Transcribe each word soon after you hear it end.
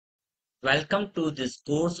Welcome to this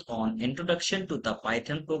course on Introduction to the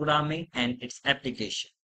Python Programming and its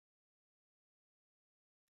Application.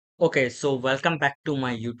 Okay, so welcome back to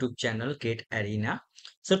my YouTube channel, Gate Arena.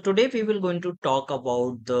 So today we will going to talk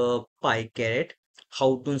about the PyCaret,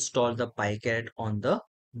 how to install the PyCaret on the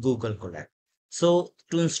Google Colab. So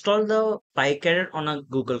to install the PyCaret on a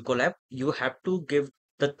Google Colab, you have to give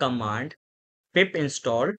the command pip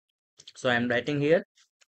install. So I'm writing here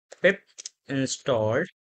pip install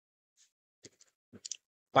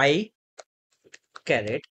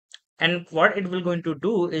PyCaret, and what it will going to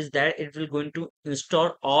do is that it will going to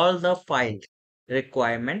install all the file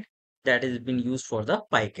requirement that is being used for the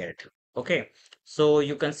PyCaret. Okay, so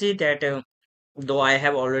you can see that though I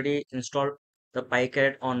have already installed the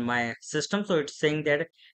PyCaret on my system, so it's saying that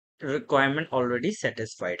requirement already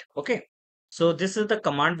satisfied. Okay, so this is the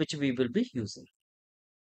command which we will be using.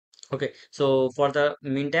 Okay, so for the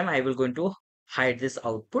meantime I will going to hide this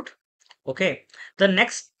output. Okay, the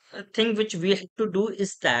next thing which we have to do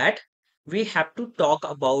is that we have to talk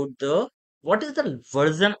about the what is the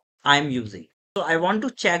version I'm using. So I want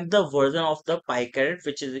to check the version of the PyCaret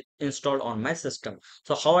which is installed on my system.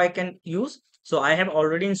 So how I can use? So I have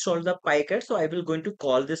already installed the PyCaret. So I will going to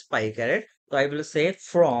call this PyCaret. So I will say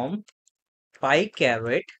from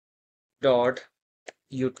PyCaret dot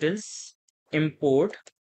utils import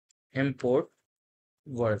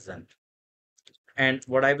version, and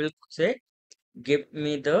what I will say, give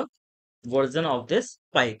me the version of this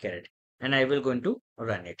PyCaret, and I will going to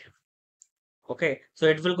run it. Okay, so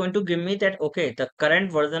it will going to give me that okay, the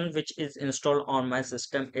current version which is installed on my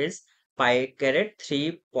system is PyCaret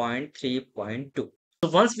 3.3.2. So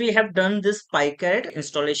once we have done this PyCaret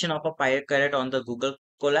installation of a PyCaret on the Google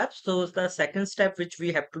Colab, so the second step which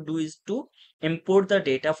we have to do is to import the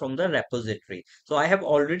data from the repository. So I have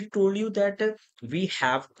already told you that we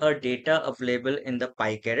have a data available in the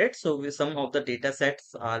PyCaret. So some of the data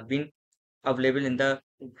sets are being available in the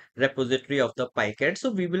repository of the PyCaret.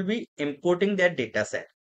 So we will be importing that data set.